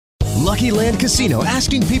Lucky Land Casino,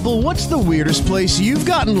 asking people, what's the weirdest place you've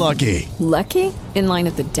gotten lucky? Lucky? In line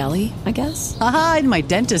at the deli, I guess? Aha, in my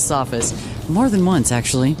dentist's office. More than once,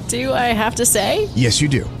 actually. Do I have to say? Yes, you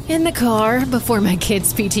do. In the car before my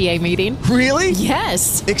kids' PTA meeting. Really?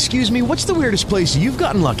 Yes. Excuse me, what's the weirdest place you've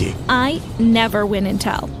gotten lucky? I never win and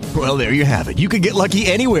tell. Well, there you have it. You can get lucky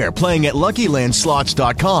anywhere, playing at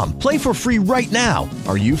LuckyLandSlots.com. Play for free right now.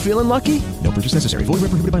 Are you feeling lucky? No purchase necessary. Void where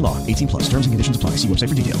prohibited by law. 18 plus. Terms and conditions apply. See website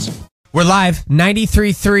for details. We're live,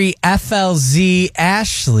 93.3 FLZ.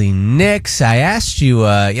 Ashley Nix. I asked you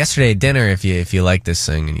yesterday at dinner if you like this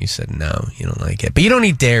thing, and you said no, you don't like it. But you don't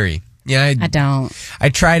eat dairy. Yeah, I don't. I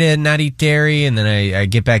try to not eat dairy, and then I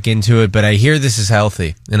get back into it. But I hear this is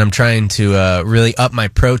healthy, and I'm trying to really up my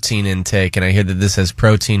protein intake, and I hear that this has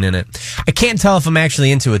protein in it. I can't tell if I'm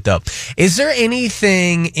actually into it, though. Is there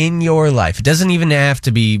anything in your life, it doesn't even have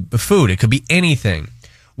to be food, it could be anything,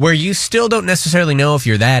 where you still don't necessarily know if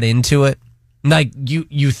you're that into it? Like,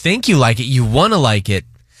 you think you like it, you want to like it,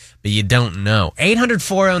 but you don't know.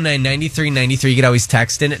 800-409-9393. You can always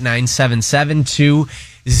text in at 97720.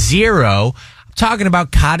 I'm talking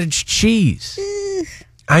about cottage cheese.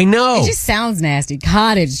 I know. It just sounds nasty.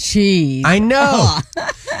 Cottage cheese. I know.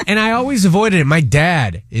 And I always avoided it. My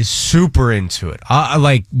dad is super into it.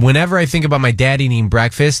 Like, whenever I think about my dad eating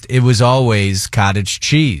breakfast, it was always cottage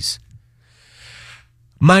cheese.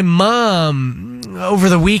 My mom, over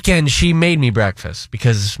the weekend, she made me breakfast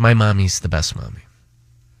because my mommy's the best mommy.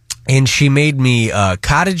 And she made me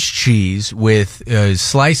cottage cheese with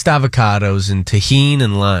sliced avocados and tahini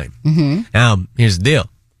and lime. Mm-hmm. Now, here's the deal.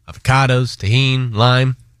 Avocados, tahini,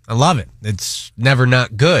 lime. I love it. It's never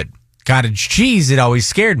not good. Cottage cheese, it always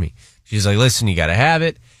scared me. She's like, listen, you got to have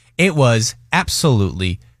it. It was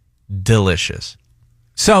absolutely delicious.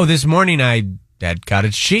 So this morning I had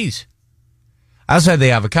cottage cheese. I also had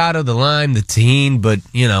the avocado, the lime, the tahini, but,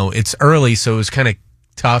 you know, it's early, so it was kind of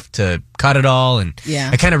tough to cut it all. And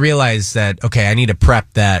I kind of realized that, okay, I need to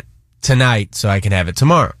prep that tonight so I can have it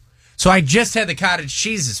tomorrow. So I just had the cottage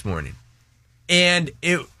cheese this morning. And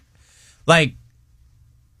it, like,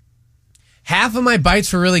 half of my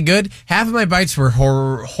bites were really good. Half of my bites were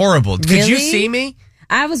horrible. Could Really? you see me?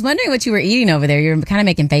 I was wondering what you were eating over there. You're kind of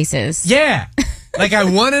making faces. Yeah. Like, I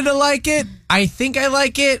wanted to like it. I think I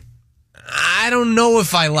like it. I don't know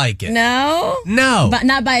if I like it. No? No. But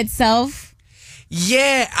not by itself?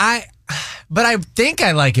 Yeah, but I think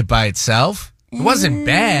I like it by itself. It wasn't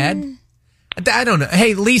bad. I don't know.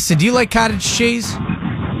 Hey, Lisa, do you like cottage cheese? I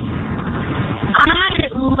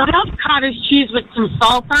love cottage cheese with some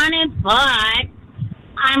salt on it, but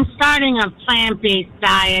I'm starting a plant-based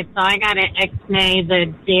diet, so I got to ex-nay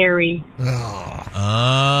the dairy. Oh.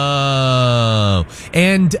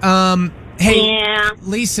 And, hey, Yeah.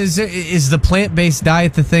 Lisa, is the plant-based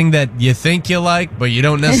diet the thing that you think you like, but you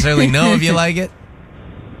don't necessarily know if you like it?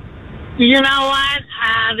 You know what?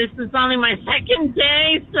 This is only my second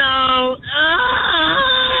day, so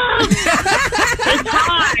it's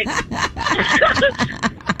hard.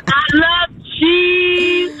 I love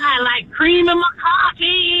cheese. I like cream in my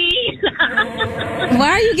coffee. Why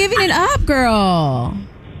are you giving it up, girl?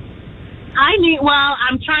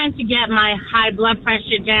 I'm trying to get my high blood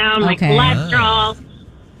pressure down, my cholesterol,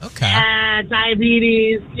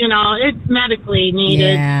 diabetes. You know, it's medically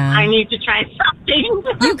needed. Yeah. I need to try something.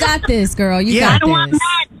 You got this, girl. You Yeah. got I don't want this.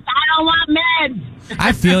 meds. I don't want meds.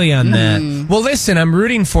 I feel you on that. Well, listen, I'm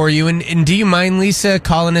rooting for you. And do you mind, Lisa,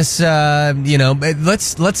 calling us,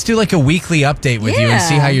 let's do like a weekly update with you and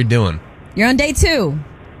see how you're doing. You're on day 2.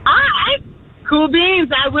 All right. Cool beans.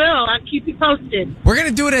 I will. I'll keep you posted. We're going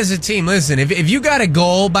to do it as a team. Listen, if you got a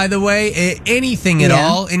goal, by the way, anything at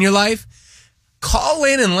all in your life, call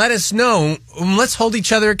in and let us know. Let's hold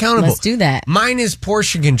each other accountable. Let's do that. Mine is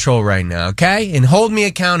portion control right now, okay? And hold me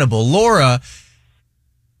accountable. Laura,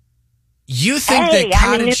 you think that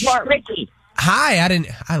I'm in Newport Richie. Hi,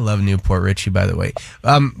 I love Newport Richie, by the way.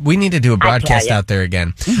 We need to do a broadcast out there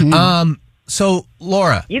again. Mm-hmm. So,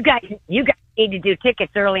 Laura. You guys need to do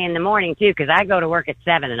tickets early in the morning, too, because I go to work at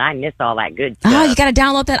 7 and I miss all that good stuff. Oh, you got to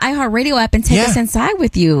download that iHeartRadio app and take us inside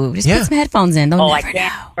with you. Just put some headphones in. They'll never I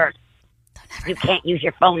can't know. work. You can't use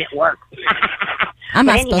your phone at work. I'm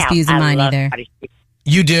not supposed to be using mine either.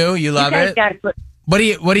 You do? You love it? What do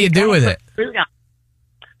you do with it? Fruit on.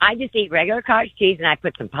 I just eat regular cottage cheese and I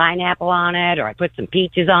put some pineapple on it or I put some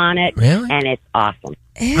peaches on it. Really? And it's awesome.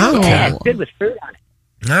 Ew. Okay. Yeah, it's good with fruit on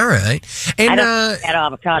it. All right. And I don't add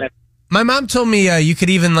avocado. my mom told me you could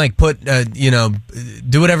even like put,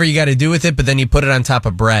 do whatever you got to do with it, but then you put it on top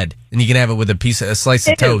of bread and you can have it with a slice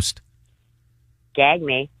of toast. Gag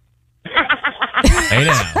me. I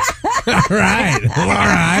know. All right. Laura,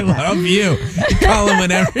 I love you. Call him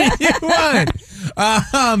whenever you want.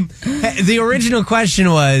 The original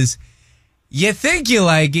question was, you think you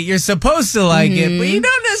like it, you're supposed to like it, but you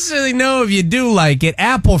don't necessarily know if you do like it.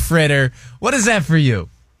 Apple fritter, what is that for you?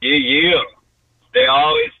 Yeah. They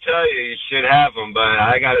always tell you should have them, but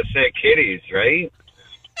I gotta say kitties, right?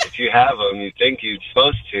 If you have them, you think you're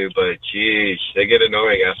supposed to, but geez, they get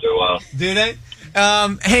annoying after a while. Do they?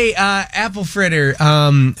 Hey, Apple fritter,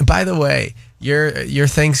 by the way, your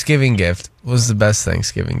Thanksgiving gift was the best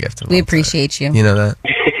Thanksgiving gift. We appreciate you. You know that?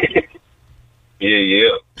 Yeah.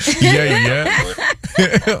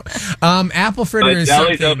 Apple fritter But is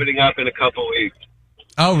Deli's something... opening up in a couple weeks.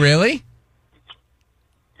 Oh, really?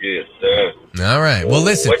 Yes, sir. All right. Well,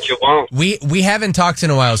 listen. What you want? We haven't talked in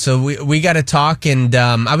a while, so we got to talk. And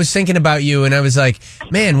I was thinking about you, and I was like,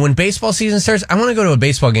 man, when baseball season starts, I want to go to a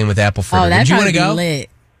baseball game with Apple fritter. Oh, Would you want to be go? lit.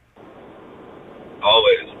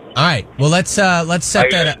 Always. All right. Well, let's set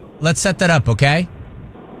that up. Let's set that up. Okay.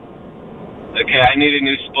 Okay, I need a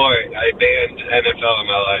new sport. I banned NFL in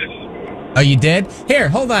my life. Oh, you did? Here,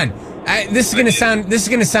 hold on. This is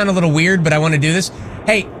gonna sound a little weird, but I want to do this.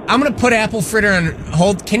 Hey, I'm gonna put Apple fritter on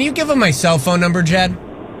hold. Can you give him my cell phone number, Jed?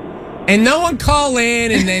 And no one call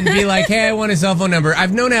in and then be like, "Hey, I want a cell phone number."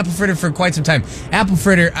 I've known Apple fritter for quite some time. Apple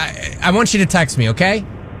fritter, I want you to text me, okay?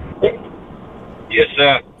 Yes,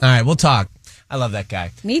 sir. All right, we'll talk. I love that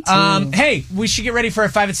guy. Me too. Hey, we should get ready for our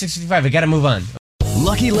 5 at 6:55. I got to move on.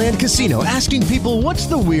 Lucky Land Casino asking people, what's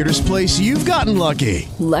the weirdest place you've gotten lucky?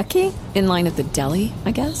 Lucky? In line at the deli,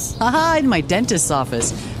 I guess? Aha, in my dentist's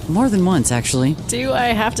office. More than once, actually. Do I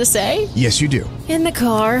have to say? Yes, you do. In the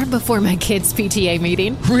car before my kids' PTA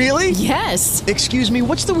meeting. Really? Yes. Excuse me,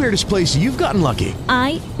 what's the weirdest place you've gotten lucky?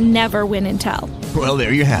 I never win and tell. Well,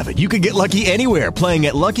 there you have it. You can get lucky anywhere, playing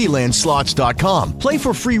at LuckyLandSlots.com. Play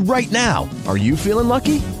for free right now. Are you feeling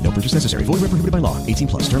lucky? No purchase necessary. Void where prohibited by law. 18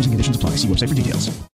 plus. Terms and conditions apply. See website for details.